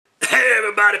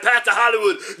everybody. Pastor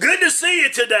Hollywood, good to see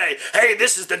you today. Hey,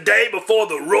 this is the day before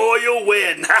the royal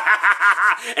wedding.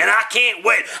 And I can't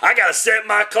wait. I got to set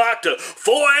my clock to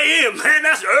 4 a.m. Man,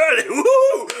 that's early.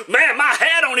 Woo! Man, my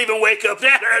hair don't even wake up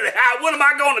that early. What am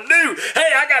I going to do?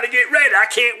 Hey, I got to get ready. I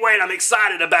can't wait. I'm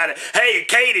excited about it. Hey,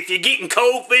 Kate, if you're getting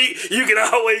cold feet, you can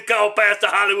always call Pastor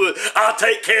Hollywood. I'll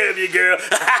take care of you, girl.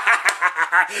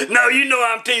 No, you know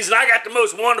I'm teasing. I got the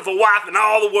most wonderful wife in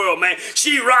all the world, man.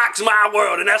 She rocks my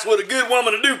world, and that's what a good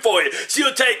woman will do for you.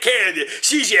 She'll take care of you.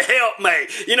 She's your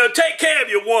helpmate. You know, take care of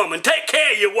your woman. Take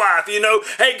care of your wife, you know.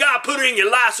 Hey, God put her in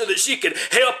your life so that she could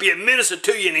help you and minister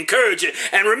to you and encourage you.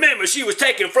 And remember, she was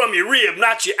taken from your rib,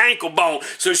 not your ankle bone.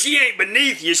 So she ain't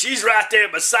beneath you. She's right there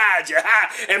beside you.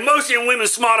 And most of them women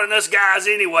smarter than us guys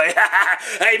anyway.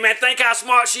 Hey, man, think how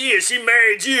smart she is. She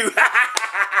married you.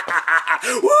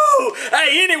 Woo!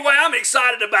 Hey, anyway, I'm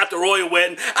excited about the royal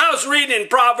wedding. I was reading in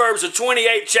Proverbs, the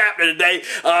 28th chapter today,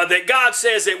 that God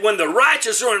says that when the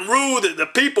righteous are in rule, that the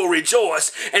people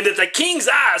rejoice, and that the king's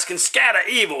eyes can scatter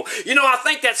evil. You know, I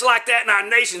think that's like that in our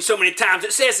nation so many times.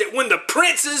 It says that when the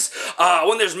princes,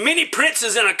 when there's many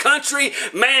princes in a country,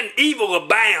 man, evil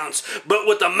abounds. But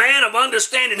with a man of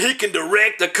understanding, he can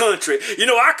direct the country. You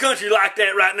know, our country like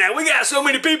that right now. We got so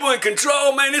many people in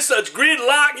control, man. It's such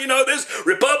gridlock. You know, there's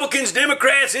Republicans,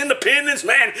 Democrats, independents,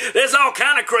 man. There's all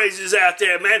kind of crazies out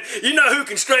there, man. You know who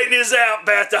can straighten this out,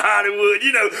 Pastor Hollywood?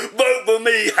 You know, vote for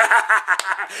me.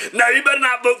 No, you better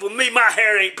not vote for me. My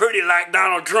hair ain't pretty like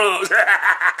Donald Trump's.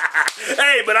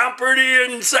 Hey, but I'm prettier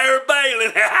than Sarah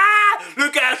Palin.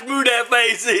 Look how smooth that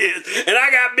face is. And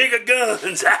I got bigger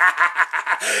guns.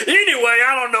 Anyway,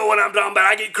 I don't know what I'm talking about.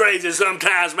 I get crazy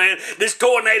sometimes, man. This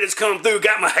tornado's come through,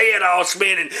 got my head all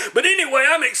spinning. But anyway,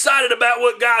 I'm excited about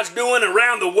what God's doing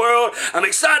around the world. I'm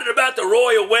excited about the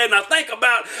royal wedding. I think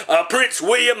about Prince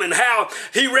William and how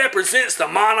he represents the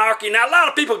monarchy. Now, a lot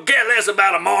of people care less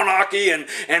about a monarchy and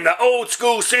the old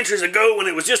school centuries ago when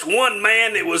it was just one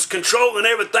man that was controlling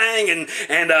everything.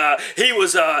 And he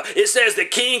was, it says the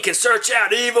king can search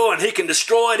out evil and he can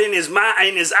destroy it in his mind,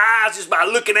 in his eyes, just by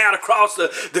looking out across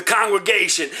the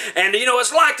congregation. And you know,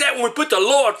 it's like that when we put the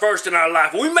Lord first in our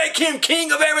life. When we make him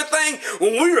king of everything,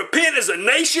 when we repent as a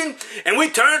nation and we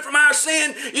turn from our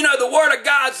sin, you know, the word of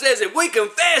God says if we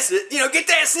confess it, you know, get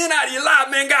that sin out of your life,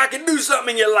 man, God can do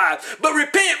something in your life. But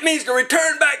repent means to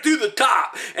return back to the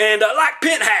top. And like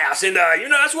Penthouse, and you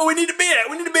know, that's where we need to be at.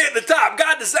 We need to be at the top.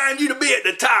 God designed you to be at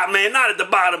the top, man, not at the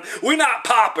bottom. We're not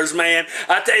paupers, man.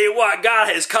 I tell you what, God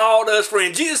has called us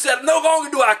friends. Jesus said, no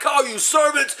longer do I call you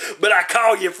servants, but I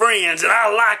call you friends. And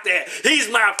I like that. He's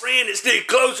my friend that's still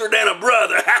closer than a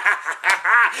brother.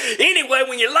 Anyway,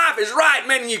 when your life is right,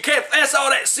 man, and you confess all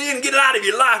that sin, get it out of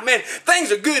your life, man,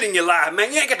 things are good in your life,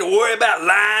 man. You ain't got to worry about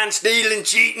lying, stealing,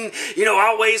 cheating, you know,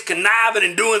 always conniving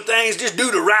and doing things. Just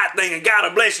do the right thing and God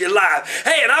will bless your life.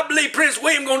 Hey, and I believe Prince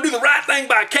William going to do the right thing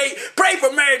by Kate. Pray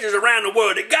for marriages around the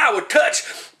world, that God will touch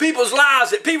people's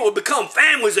lives, that people will become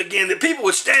families again, that people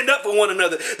will stand up for one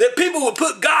another, that people will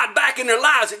put God back in their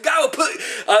lives, that God will put,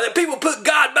 that people put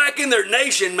God back in their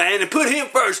nation, man, and put him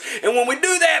first. And when we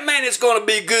do that, man, it's going to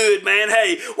be good, man.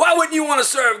 Hey, why wouldn't you want to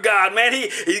serve God, man?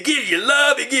 He gives you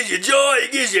love, he gives you joy,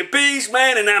 he gives you peace,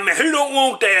 man. And I mean, who don't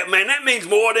want that, man? That means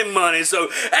more than money. So,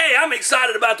 hey, I'm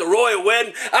excited about the royal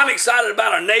wedding. I'm excited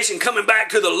about our nation coming back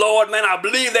to the Lord, man. I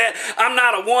believe that. I'm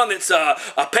not a one that's a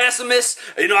pessimist.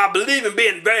 You know, I believe in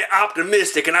being very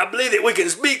optimistic, and I believe that we can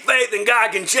speak faith and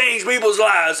God can change people's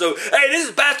lives. So, hey, this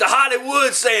is Pastor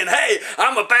Hollywood saying, hey,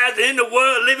 I'm a pastor in the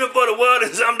world, living for the world,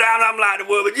 and sometimes I'm like the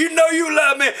world, but you know you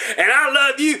love me, and I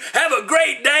love you. Have a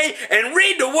great day, and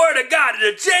read the Word of God.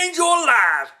 It'll change your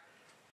life.